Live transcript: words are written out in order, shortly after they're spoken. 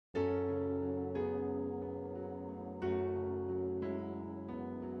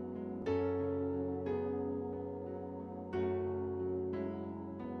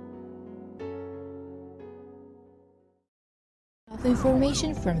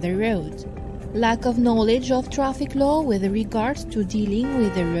information from the road. Lack of knowledge of traffic law with regard to dealing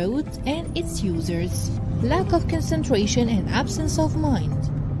with the road and its users. Lack of concentration and absence of mind.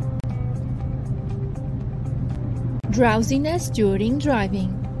 Drowsiness during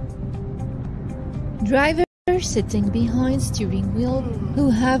driving. Drivers sitting behind steering wheel who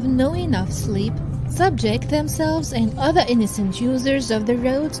have no enough sleep subject themselves and other innocent users of the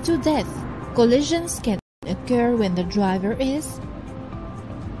road to death. Collisions can occur when the driver is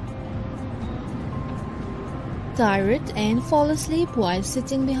tired and fall asleep while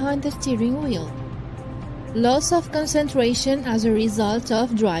sitting behind the steering wheel. Loss of concentration as a result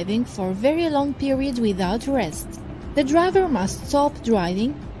of driving for very long periods without rest. The driver must stop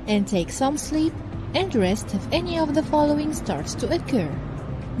driving and take some sleep and rest if any of the following starts to occur.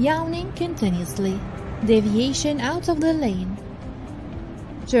 Yawning continuously, deviation out of the lane,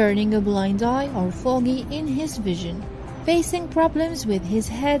 turning a blind eye or foggy in his vision, facing problems with his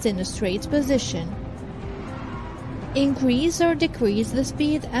head in a straight position, increase or decrease the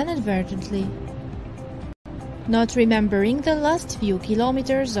speed inadvertently, not remembering the last few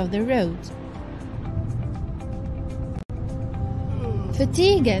kilometers of the road.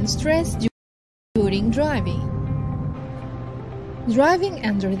 Fatigue and stress during driving. Driving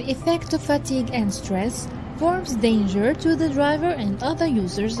under the effect of fatigue and stress forms danger to the driver and other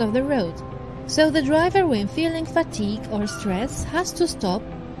users of the road. So the driver, when feeling fatigue or stress, has to stop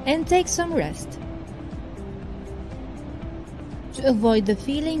and take some rest. To avoid the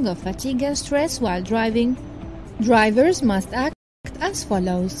feeling of fatigue and stress while driving, drivers must act as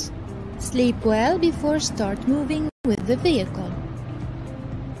follows. Sleep well before start moving with the vehicle.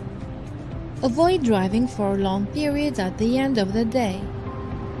 Avoid driving for long periods at the end of the day.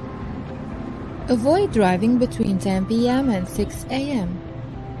 Avoid driving between 10 p.m. and 6 a.m.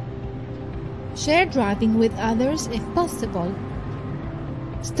 Share driving with others if possible.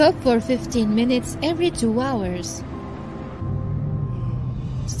 Stop for 15 minutes every 2 hours.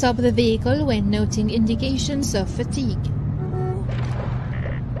 Stop the vehicle when noting indications of fatigue.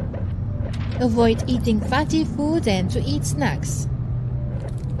 Avoid eating fatty food and to eat snacks.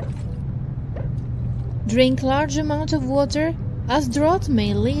 Drink large amount of water, as drought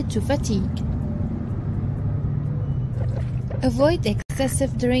may lead to fatigue. Avoid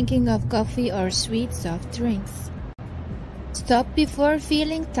excessive drinking of coffee or sweet soft drinks. Stop before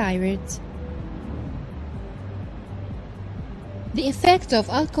feeling tired. The effect of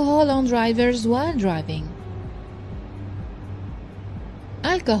alcohol on drivers while driving.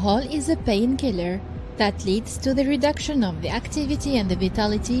 Alcohol is a painkiller that leads to the reduction of the activity and the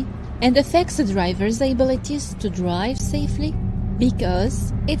vitality and affects the driver's abilities to drive safely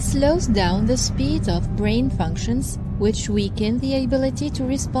because it slows down the speed of brain functions, which weaken the ability to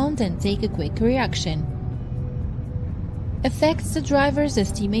respond and take a quick reaction. Affects the driver's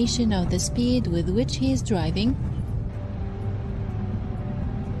estimation of the speed with which he is driving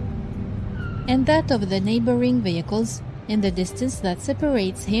and that of the neighboring vehicles in the distance that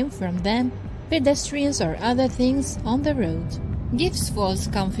separates him from them, pedestrians or other things on the road. Gives false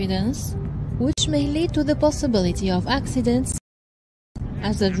confidence, which may lead to the possibility of accidents,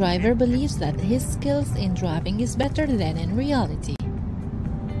 as the driver believes that his skills in driving is better than in reality.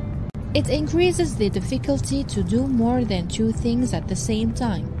 It increases the difficulty to do more than two things at the same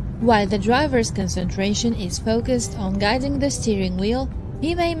time. While the driver's concentration is focused on guiding the steering wheel,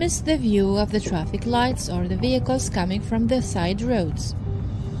 he may miss the view of the traffic lights or the vehicles coming from the side roads.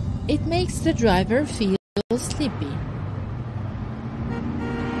 It makes the driver feel sleepy.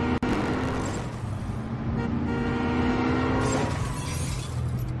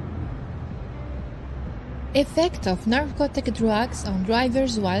 Effect of narcotic drugs on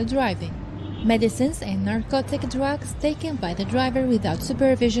drivers while driving. Medicines and narcotic drugs taken by the driver without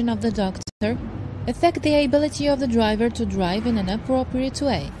supervision of the doctor affect the ability of the driver to drive in an appropriate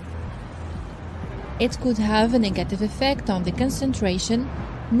way. It could have a negative effect on the concentration,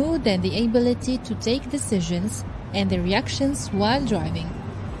 mood and the ability to take decisions and the reactions while driving.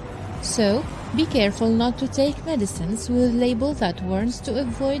 So, be careful not to take medicines with a label that warns to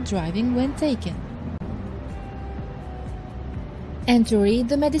avoid driving when taken. And to read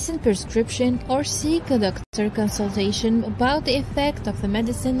the medicine prescription or seek a doctor consultation about the effect of the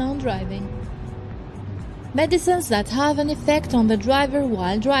medicine on driving. Medicines that have an effect on the driver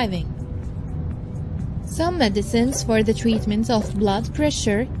while driving. Some medicines for the treatment of blood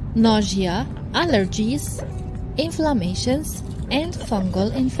pressure, nausea, allergies, inflammations, and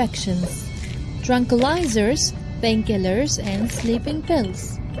fungal infections. Tranquilizers, painkillers, and sleeping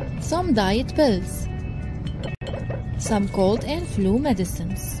pills. Some diet pills. Some cold and flu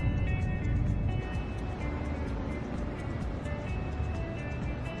medicines.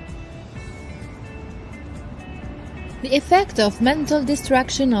 The effect of mental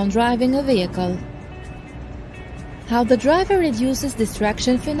distraction on driving a vehicle. How the driver reduces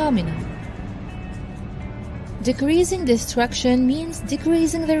distraction phenomenon. Decreasing distraction means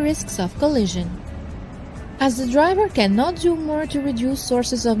decreasing the risks of collision. As the driver cannot do more to reduce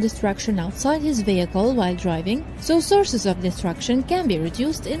sources of distraction outside his vehicle while driving, so sources of distraction can be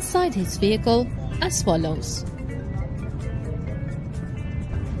reduced inside his vehicle as follows.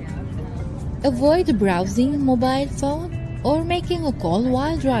 Avoid browsing mobile phone or making a call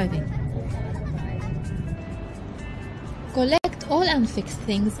while driving. Collect all unfixed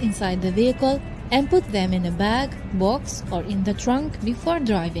things inside the vehicle and put them in a bag, box, or in the trunk before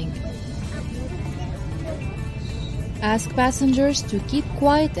driving. Ask passengers to keep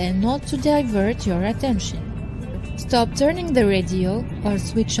quiet and not to divert your attention. Stop turning the radio or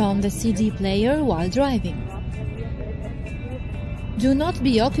switch on the CD player while driving. Do not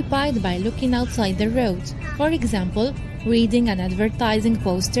be occupied by looking outside the road, for example, reading an advertising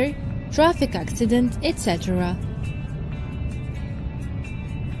poster, traffic accident, etc.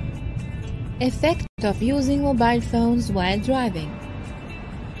 Effect of using mobile phones while driving.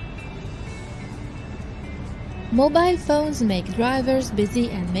 Mobile phones make drivers busy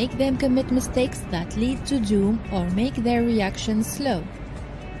and make them commit mistakes that lead to doom or make their reactions slow.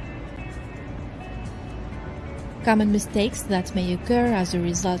 Common mistakes that may occur as a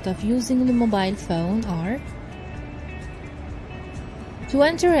result of using the mobile phone are: to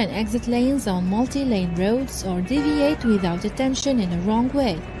enter and exit lanes on multi-lane roads or deviate without attention in a wrong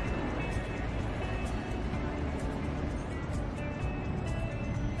way.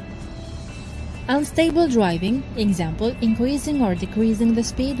 Unstable driving, example, increasing or decreasing the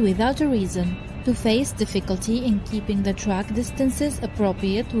speed without a reason, to face difficulty in keeping the track distances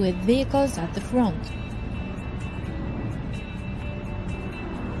appropriate with vehicles at the front.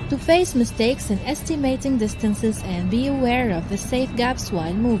 To face mistakes in estimating distances and be aware of the safe gaps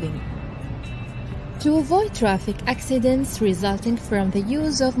while moving. To avoid traffic accidents resulting from the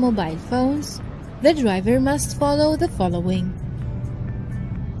use of mobile phones, the driver must follow the following.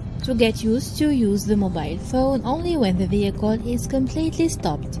 To get used to use the mobile phone only when the vehicle is completely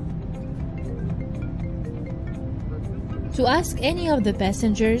stopped. To ask any of the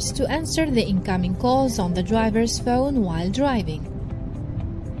passengers to answer the incoming calls on the driver's phone while driving.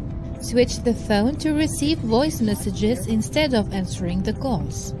 Switch the phone to receive voice messages instead of answering the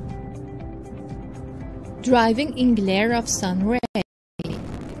calls. Driving in glare of sun ray.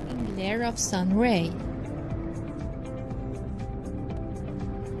 In glare of sun ray.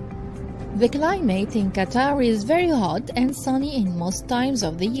 The climate in Qatar is very hot and sunny in most times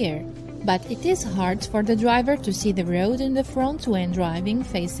of the year, but it is hard for the driver to see the road in the front when driving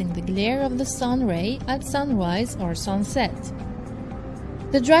facing the glare of the sun ray at sunrise or sunset.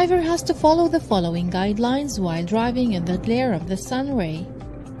 The driver has to follow the following guidelines while driving in the glare of the sun ray.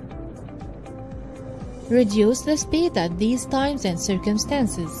 Reduce the speed at these times and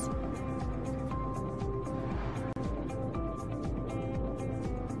circumstances.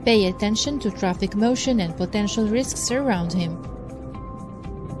 Pay attention to traffic motion and potential risks around him.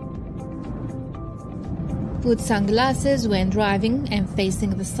 Put sunglasses when driving and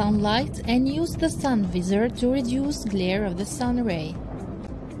facing the sunlight and use the sun visor to reduce glare of the sun ray.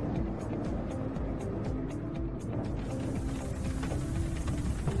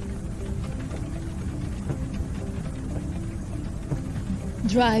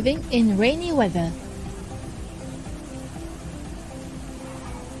 Driving in rainy weather.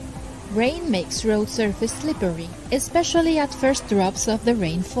 Rain makes road surface slippery, especially at first drops of the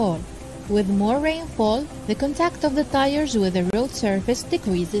rainfall. With more rainfall, the contact of the tires with the road surface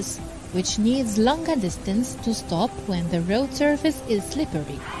decreases, which needs longer distance to stop when the road surface is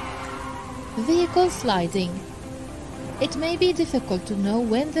slippery. Vehicle sliding. It may be difficult to know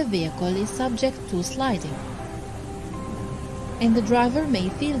when the vehicle is subject to sliding, and the driver may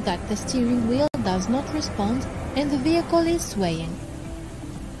feel that the steering wheel does not respond and the vehicle is swaying.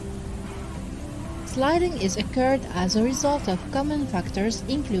 Sliding is occurred as a result of common factors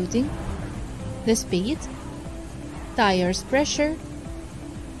including the speed, tires pressure,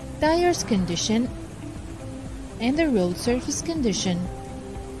 tires condition, and the road surface condition.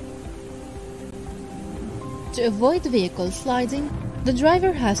 To avoid vehicle sliding, the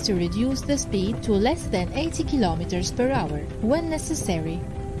driver has to reduce the speed to less than 80 km per hour when necessary,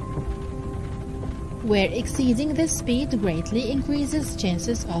 where exceeding this speed greatly increases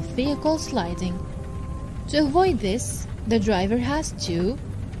chances of vehicle sliding. To avoid this, the driver has to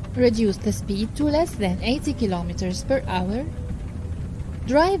reduce the speed to less than 80 km per hour,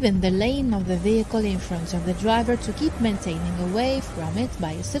 Drive in the lane of the vehicle in front of the driver to keep maintaining away from it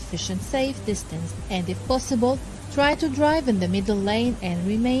by a sufficient safe distance, and if possible, try to drive in the middle lane and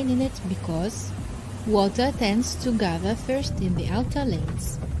remain in it because water tends to gather first in the outer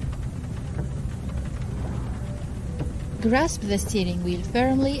lanes. Grasp the steering wheel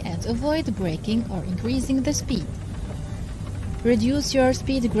firmly and avoid braking or increasing the speed. Reduce your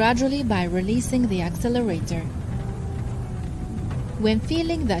speed gradually by releasing the accelerator. When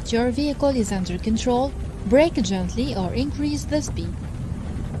feeling that your vehicle is under control, brake gently or increase the speed.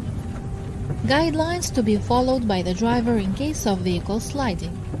 Guidelines to be followed by the driver in case of vehicle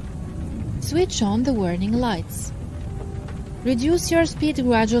sliding. Switch on the warning lights. Reduce your speed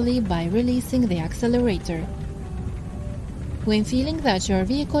gradually by releasing the accelerator. When feeling that your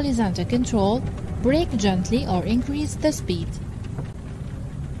vehicle is under control, brake gently or increase the speed.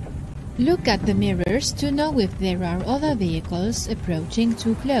 Look at the mirrors to know if there are other vehicles approaching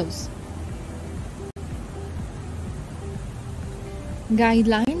too close.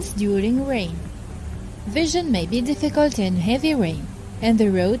 Guidelines during rain. Vision may be difficult in heavy rain, and the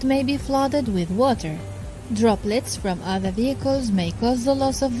road may be flooded with water. Droplets from other vehicles may cause the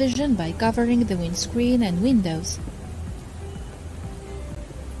loss of vision by covering the windscreen and windows.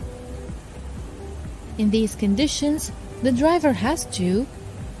 In these conditions, the driver has to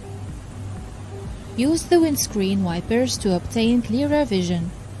use the windscreen wipers to obtain clearer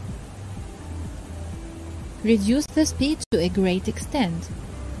vision. Reduce the speed to a great extent.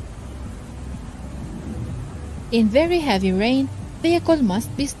 In very heavy rain, vehicle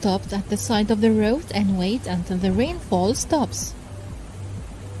must be stopped at the side of the road and wait until the rainfall stops.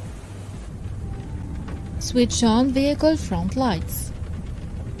 Switch on vehicle front lights.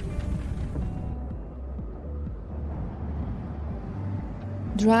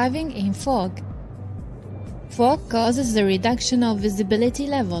 Driving in fog. Fog causes the reduction of visibility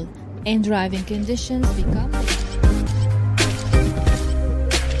level, and driving conditions become